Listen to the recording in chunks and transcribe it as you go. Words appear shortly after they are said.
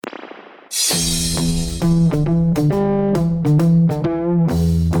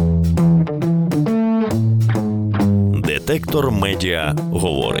Детектор медіа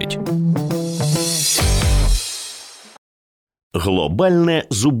говорить. Глобальне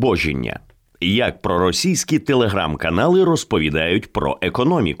зубожіння. Як проросійські телеграм-канали розповідають про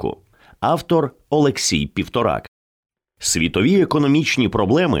економіку. Автор Олексій Півторак. Світові економічні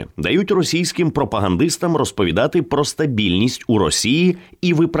проблеми дають російським пропагандистам розповідати про стабільність у Росії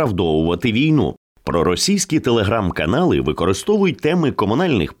і виправдовувати війну. Проросійські телеграм-канали використовують теми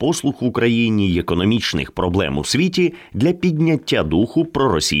комунальних послуг в Україні й економічних проблем у світі для підняття духу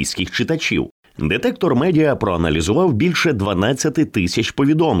проросійських читачів. Детектор медіа проаналізував більше 12 тисяч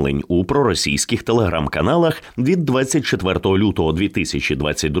повідомлень у проросійських телеграм-каналах від 24 лютого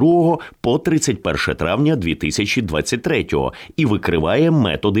 2022 по 31 травня 2023 і викриває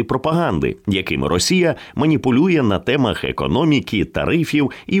методи пропаганди, якими Росія маніпулює на темах економіки,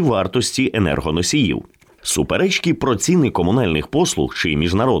 тарифів і вартості енергоносіїв. Суперечки про ціни комунальних послуг чи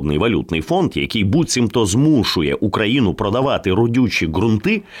Міжнародний валютний фонд, який буцімто змушує Україну продавати родючі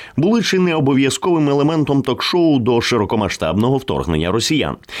ґрунти, були чи не обов'язковим елементом ток-шоу до широкомасштабного вторгнення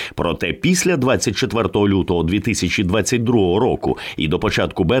росіян. Проте після 24 лютого 2022 року і до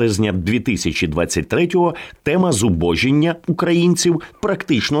початку березня 2023 тема зубожіння українців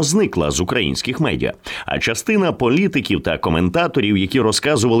практично зникла з українських медіа. А частина політиків та коментаторів, які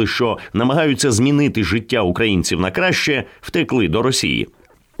розказували, що намагаються змінити життя українців на краще, втекли до Росії.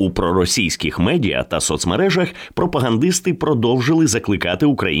 У проросійських медіа та соцмережах пропагандисти продовжили закликати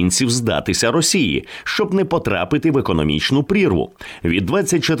українців здатися Росії, щоб не потрапити в економічну прірву. Від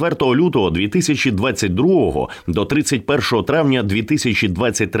 24 лютого 2022 до 31 травня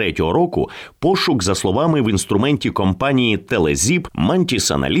 2023 року пошук, за словами в інструменті компанії Телезіп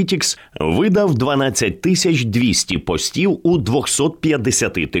Mantis Analytics, видав 12 200 постів у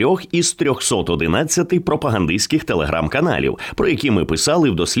 253 із 311 пропагандистських телеграм-каналів, про які ми писали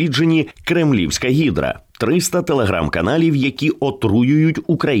в дослідженні «Кремлівська гідра». 300 телеграм-каналів, які отруюють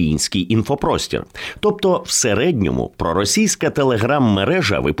український інфопростір. Тобто, в середньому проросійська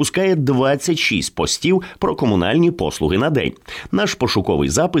телеграм-мережа випускає 26 постів про комунальні послуги на день. Наш пошуковий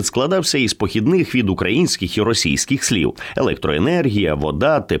запит складався із похідних від українських і російських слів: електроенергія,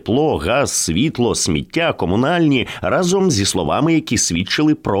 вода, тепло, газ, світло, сміття, комунальні, разом зі словами, які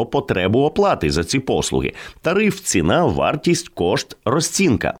свідчили про потребу оплати за ці послуги: тариф, ціна, вартість, кошт,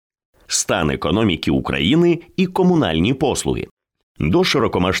 розцінка. Стан економіки України і комунальні послуги. До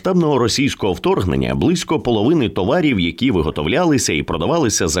широкомасштабного російського вторгнення близько половини товарів, які виготовлялися і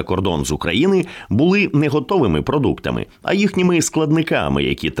продавалися за кордон з України, були не готовими продуктами, а їхніми складниками,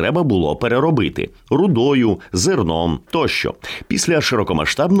 які треба було переробити – рудою, зерном тощо. Після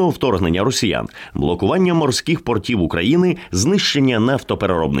широкомасштабного вторгнення росіян, блокування морських портів України, знищення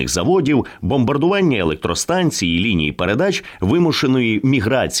нафтопереробних заводів, бомбардування електростанцій і ліній передач, вимушеної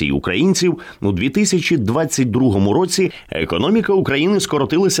міграції українців, у 2022 році економіка України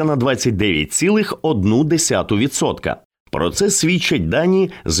скоротилася на 29,1%. Про це свідчать дані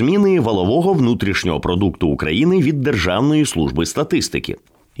зміни валового внутрішнього продукту України від Державної служби статистики.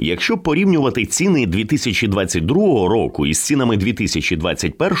 Якщо порівнювати ціни 2022 року із цінами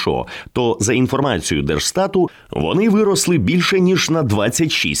 2021, то, за інформацією Держстату, вони виросли більше ніж на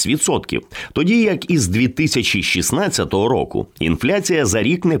 26%. Тоді як із 2016 року інфляція за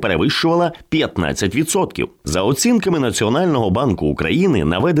рік не перевищувала 15%. За оцінками Національного банку України,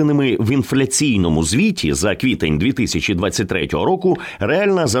 наведеними в інфляційному звіті за квітень 2023 року,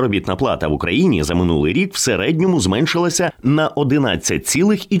 реальна заробітна плата в Україні за минулий рік в середньому зменшилася на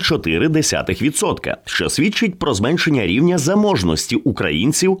 11,4%, що свідчить про зменшення рівня заможності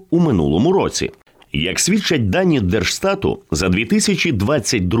українців у минулому році. Як свідчать дані Держстату, за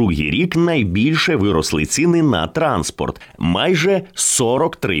 2022 рік найбільше виросли ціни на транспорт – майже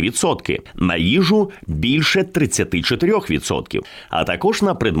 43%, на їжу – більше 34%, а також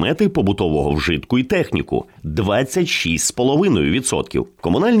на предмети побутового вжитку і техніку – 26,5%.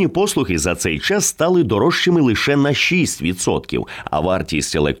 Комунальні послуги за цей час стали дорожчими лише на 6%, а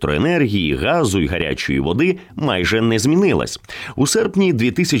вартість електроенергії, газу і гарячої води майже не змінилась. У серпні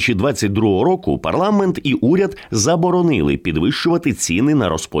 2022 року парламент і уряд заборонили підвищувати ціни на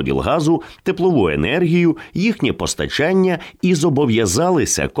розподіл газу, теплову енергію, їхнє постачання і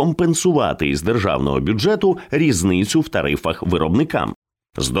зобов'язалися компенсувати із державного бюджету різницю в тарифах виробникам.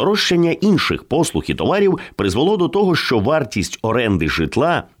 Здорожчання інших послуг і товарів призвело до того, що вартість оренди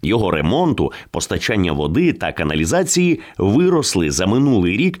житла, його ремонту, постачання води та каналізації виросли за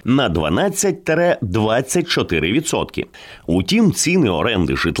минулий рік на 12-24%. Утім, ціни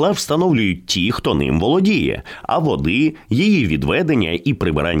оренди житла встановлюють ті, хто ним володіє, а води, її відведення і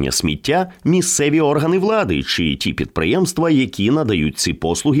прибирання сміття – місцеві органи влади чи ті підприємства, які надають ці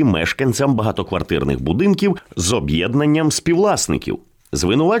послуги мешканцям багатоквартирних будинків з об'єднанням співвласників.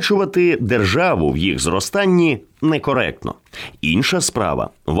 Звинувачувати державу в їх зростанні некоректно. Інша справа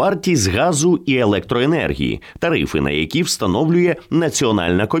 – вартість газу і електроенергії, тарифи на які встановлює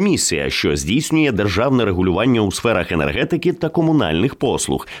Національна комісія, що здійснює державне регулювання у сферах енергетики та комунальних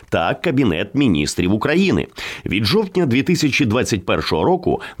послуг, та Кабінет міністрів України. Від жовтня 2021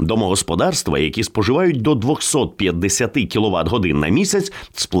 року домогосподарства, які споживають до 250 кВт-годин на місяць,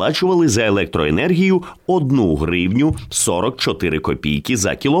 сплачували за електроенергію 1 гривню 44 копійки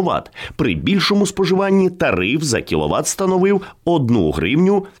за кіловат. При більшому споживанні тариф за кіловат становив 1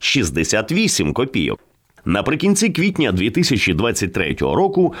 гривню 68 копійок. Наприкінці квітня 2023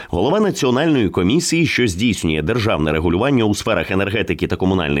 року голова Національної комісії, що здійснює державне регулювання у сферах енергетики та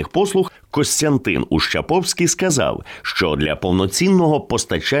комунальних послуг, Костянтин Ущаповський сказав, що для повноцінного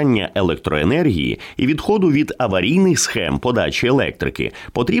постачання електроенергії і відходу від аварійних схем подачі електрики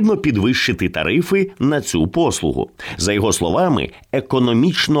потрібно підвищити тарифи на цю послугу. За його словами,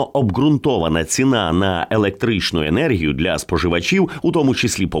 економічно обґрунтована ціна на електричну енергію для споживачів, у тому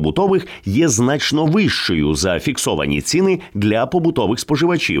числі побутових, є значно вищою за фіксовані ціни для побутових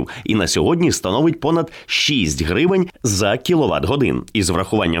споживачів і на сьогодні становить понад 6 гривень за кіловат-годин із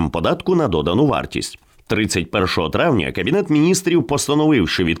врахуванням податку на додану вартість. 31 травня Кабінет міністрів постановив,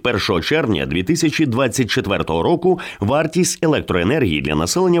 що від 1 червня 2024 року вартість електроенергії для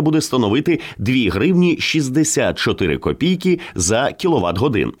населення буде становити 2 гривні 64 копійки за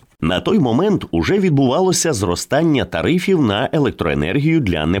кіловат-годин. На той момент уже відбувалося зростання тарифів на електроенергію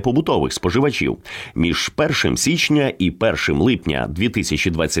для непобутових споживачів. Між 1 січня і 1 липня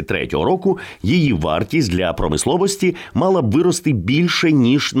 2023 року її вартість для промисловості мала б вирости більше,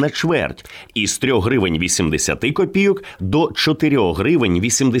 ніж на чверть – із 3 гривень 80 копійок до 4 гривень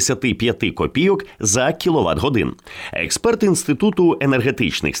 85 копійок за кіловат-годин. Експерт Інституту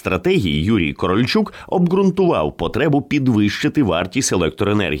енергетичних стратегій Юрій Корольчук обґрунтував потребу підвищити вартість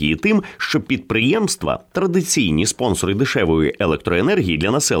електроенергії тим, що підприємства, традиційні спонсори дешевої електроенергії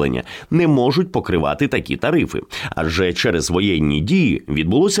для населення, не можуть покривати такі тарифи. Адже через воєнні дії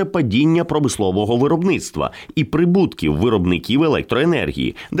відбулося падіння промислового виробництва і прибутків виробників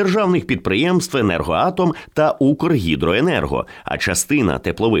електроенергії, державних підприємств «Енергоатом» та «Укргідроенерго», а частина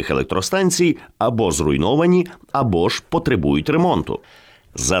теплових електростанцій або зруйновані, або ж потребують ремонту.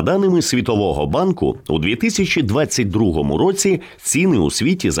 За даними Світового банку, у 2022 році ціни у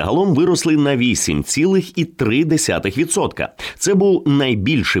світі загалом виросли на 8,3%. Це був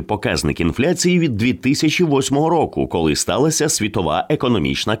найбільший показник інфляції від 2008 року, коли сталася світова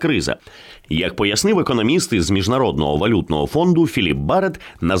економічна криза. Як пояснив економіст із Міжнародного валютного фонду Філіп Барет,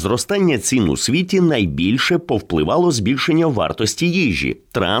 на зростання цін у світі найбільше повпливало збільшення вартості їжі,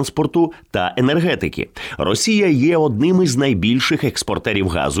 транспорту та енергетики. Росія є одним із найбільших експортерів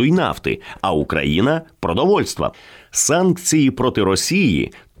газу і нафти, а Україна – продовольства. Санкції проти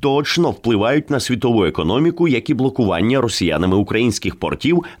Росії точно впливають на світову економіку, як і блокування росіянами українських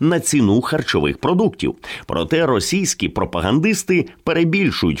портів на ціну харчових продуктів. Проте російські пропагандисти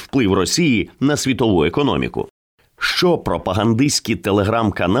перебільшують вплив Росії на світову економіку. Що пропагандистські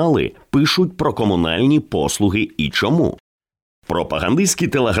телеграм-канали пишуть про комунальні послуги і чому? Пропагандистські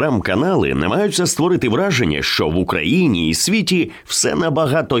телеграм-канали намагаються створити враження, що в Україні і світі все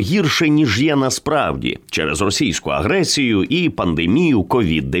набагато гірше, ніж є насправді, через російську агресію і пандемію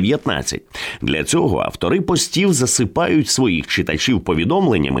COVID-19. Для цього автори постів засипають своїх читачів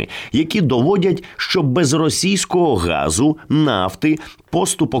повідомленнями, які доводять, що без російського газу, нафти,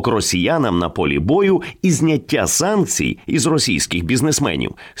 поступок росіянам на полі бою і зняття санкцій із російських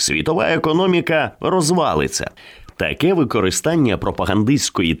бізнесменів світова економіка розвалиться. Таке використання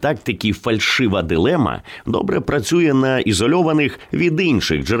пропагандистської тактики «фальшива дилема» добре працює на ізольованих від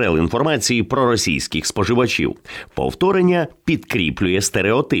інших джерел інформації про російських споживачів. Повторення підкріплює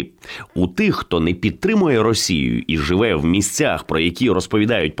стереотип. У тих, хто не підтримує Росію і живе в місцях, про які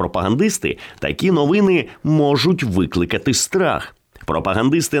розповідають пропагандисти, такі новини можуть викликати страх.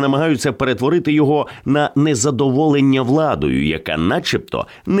 Пропагандисти намагаються перетворити його на незадоволення владою, яка начебто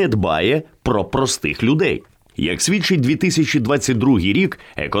не дбає про простих людей. Як свідчить 2022 рік,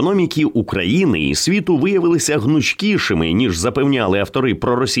 економіки України і світу виявилися гнучкішими, ніж запевняли автори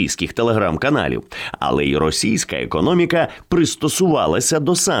проросійських телеграм-каналів. Але й російська економіка пристосувалася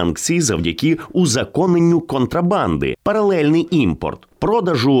до санкцій завдяки узаконенню контрабанди, паралельний імпорт,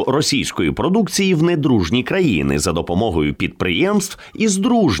 продажу російської продукції в недружні країни за допомогою підприємств із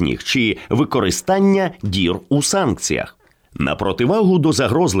дружніх чи використання дір у санкціях. На противагу до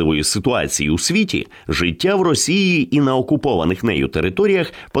загрозливої ситуації у світі, життя в Росії і на окупованих нею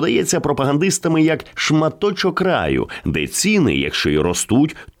територіях подається пропагандистами як шматочок раю, де ціни, якщо й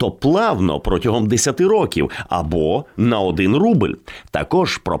ростуть, то плавно протягом 10 років або на 1 рубль.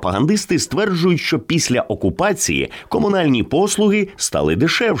 Також пропагандисти стверджують, що після окупації комунальні послуги стали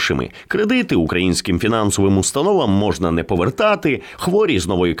дешевшими, кредити українським фінансовим установам можна не повертати, хворі з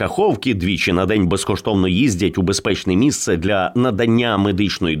Нової Каховки двічі на день безкоштовно їздять у безпечне місце для надання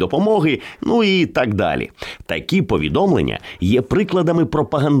медичної допомоги, ну і так далі. Такі повідомлення є прикладами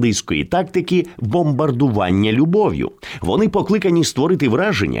пропагандистської тактики бомбардування любов'ю. Вони покликані створити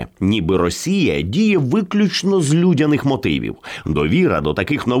враження, ніби Росія діє виключно з людяних мотивів. Довіра до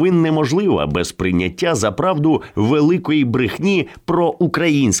таких новин неможлива без прийняття за правду великої брехні про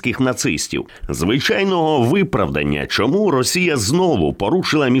українських нацистів. Звичайного виправдання, чому Росія знову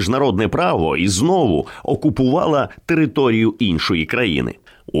порушила міжнародне право і знову окупувала територію іншої країни.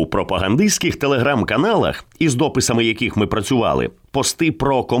 У пропагандистських телеграм-каналах, із дописами яких ми працювали, пости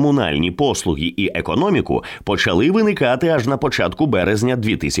про комунальні послуги і економіку почали виникати аж на початку березня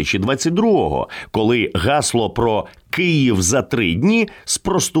 2022-го, коли гасло про «Київ за 3 дні»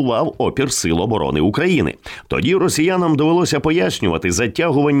 спростував опір Сил оборони України. Тоді росіянам довелося пояснювати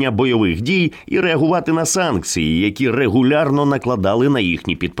затягування бойових дій і реагувати на санкції, які регулярно накладали на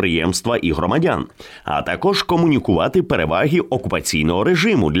їхні підприємства і громадян, а також комунікувати переваги окупаційного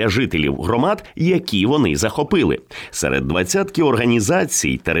режиму для жителів громад, які вони захопили. Серед 20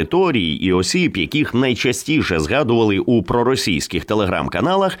 організацій, територій і осіб, яких найчастіше згадували у проросійських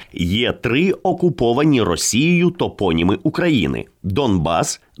телеграм-каналах, є 3 окуповані Росією топоніми України –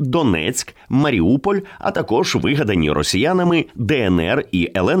 Донбас, Донецьк, Маріуполь, а також вигадані росіянами ДНР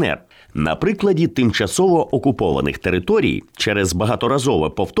і ЛНР. На прикладі тимчасово окупованих територій через багаторазове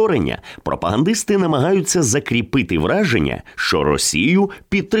повторення пропагандисти намагаються закріпити враження, що Росію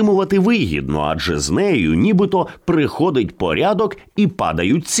підтримувати вигідно, адже з нею нібито приходить порядок і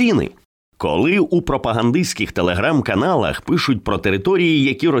падають ціни. Коли у пропагандистських телеграм-каналах пишуть про території,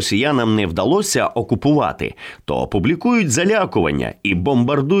 які росіянам не вдалося окупувати, то публікують залякування і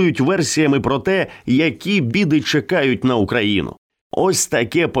бомбардують версіями про те, які біди чекають на Україну. Ось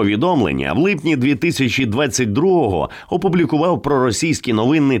таке повідомлення в липні 2022-го опублікував проросійський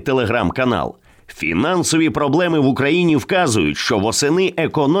новинний телеграм-канал. Фінансові проблеми в Україні вказують, що восени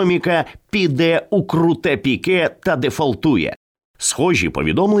економіка піде у круте піке та дефолтує. Схожі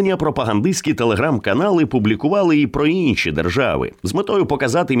повідомлення пропагандистські телеграм-канали публікували і про інші держави, з метою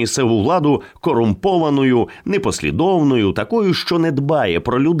показати місцеву владу корумпованою, непослідовною, такою, що не дбає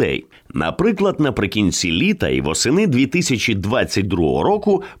про людей. Наприклад, наприкінці літа і восени 2022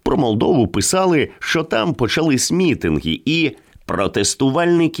 року про Молдову писали, що там почались мітинги і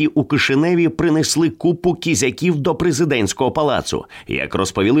протестувальники у Кишиневі принесли купу кізяків до президентського палацу. Як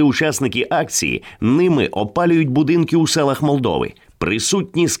розповіли учасники акції, ними опалюють будинки у селах Молдови.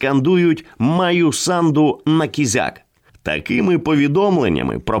 Присутні скандують «Маю санду на кізяк». Такими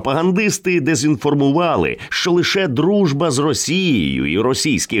повідомленнями пропагандисти дезінформували, що лише дружба з Росією і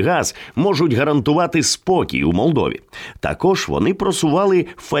російський газ можуть гарантувати спокій у Молдові. Також вони просували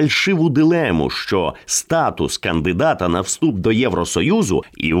фальшиву дилему, що статус кандидата на вступ до Євросоюзу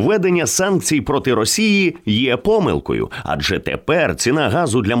і введення санкцій проти Росії є помилкою, адже тепер ціна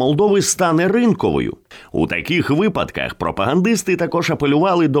газу для Молдови стане ринковою. У таких випадках пропагандисти також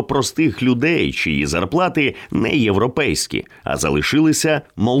апелювали до простих людей, чиї зарплати не європейські, а залишилися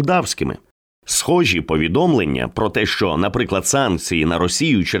молдавськими. Схожі повідомлення про те, що, наприклад, санкції на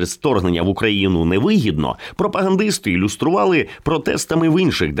Росію через вторгнення в Україну невигідно, пропагандисти ілюстрували протестами в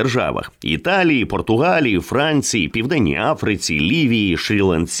інших державах – Італії, Португалії, Франції, Південній Африці, Лівії,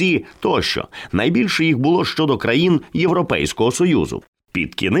 Шрі-Ланці тощо. Найбільше їх було щодо країн Європейського Союзу.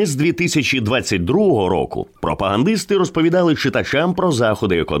 Під кінець 2022 року пропагандисти розповідали читачам про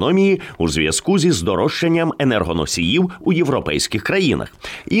заходи економії у зв'язку зі здорожчанням енергоносіїв у європейських країнах.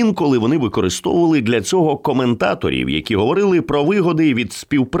 Інколи вони використовували для цього коментаторів, які говорили про вигоди від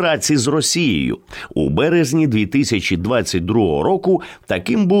співпраці з Росією. У березні 2022 року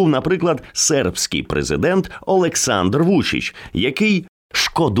таким був, наприклад, сербський президент Олександр Вучич, який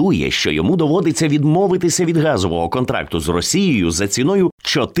Шкодує, що йому доводиться відмовитися від газового контракту з Росією за ціною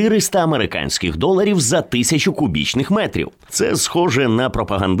 $400 за 1000 кубічних метрів. Це схоже на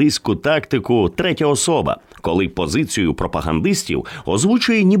пропагандистську тактику третя особа, коли позицію пропагандистів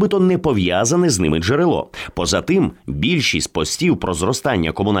озвучує нібито не пов'язане з ними джерело. Поза тим, більшість постів про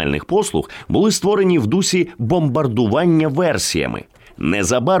зростання комунальних послуг були створені в дусі бомбардування версіями.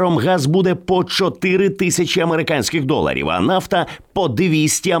 Незабаром газ буде по $4000, а нафта по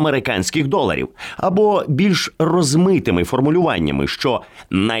 $200. Або більш розмитими формулюваннями, що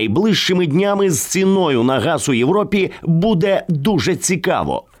найближчими днями з ціною на газ у Європі буде дуже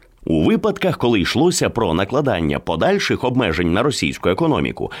цікаво. У випадках, коли йшлося про накладання подальших обмежень на російську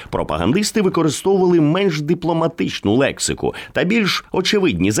економіку, пропагандисти використовували менш дипломатичну лексику та більш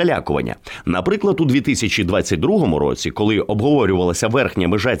очевидні залякування. Наприклад, у 2022 році, коли обговорювалася верхня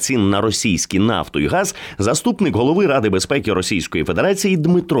межа цін на російські нафту і газ, заступник голови Ради безпеки Російської Федерації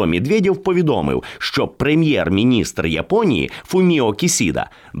Дмитро Медведєв повідомив, що прем'єр-міністр Японії Фуміо Кісіда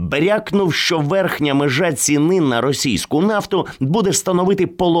брякнув, що верхня межа ціни на російську нафту буде становити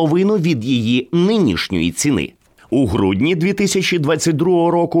половину від її нинішньої ціни. У грудні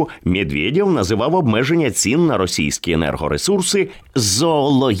 2022 року Медведєв називав обмеження цін на російські енергоресурси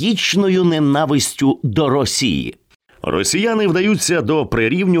зоологічною ненавистю до Росії. Росіяни вдаються до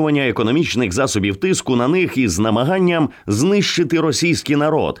прирівнювання економічних засобів тиску на них із намаганням знищити російський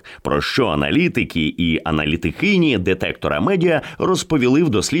народ, про що аналітики і аналітикині детектора медіа розповіли в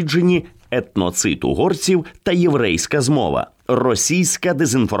дослідженні «Етноцид угорців та єврейська змова. Російська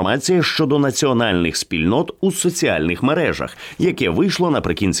дезінформація щодо національних спільнот у соціальних мережах», яке вийшло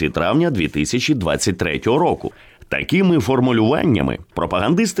наприкінці травня 2023 року. Такими формулюваннями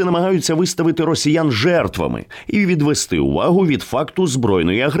пропагандисти намагаються виставити росіян жертвами і відвести увагу від факту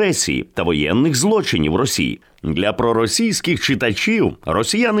збройної агресії та воєнних злочинів Росії. Для проросійських читачів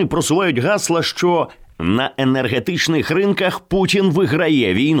росіяни просувають гасла, що на енергетичних ринках Путін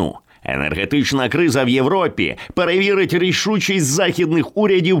виграє війну. Енергетична криза в Європі перевірить рішучість західних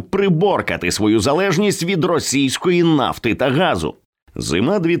урядів приборкати свою залежність від російської нафти та газу.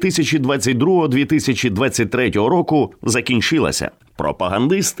 Зима 2022-2023 року закінчилася.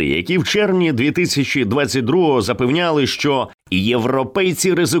 Пропагандисти, які в червні 2022 запевняли, що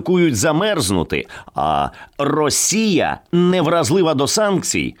європейці ризикують замерзнути, а Росія невразлива до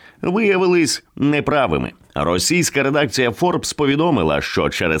санкцій, виявились неправими. Російська редакція Forbes повідомила, що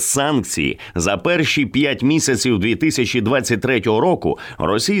через санкції за перші 5 місяців 2023 року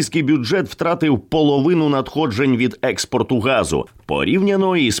російський бюджет втратив половину надходжень від експорту газу,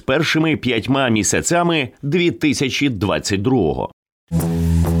 порівняно із першими 5 місяцями 2022.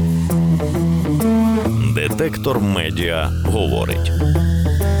 Детектор медіа говорить.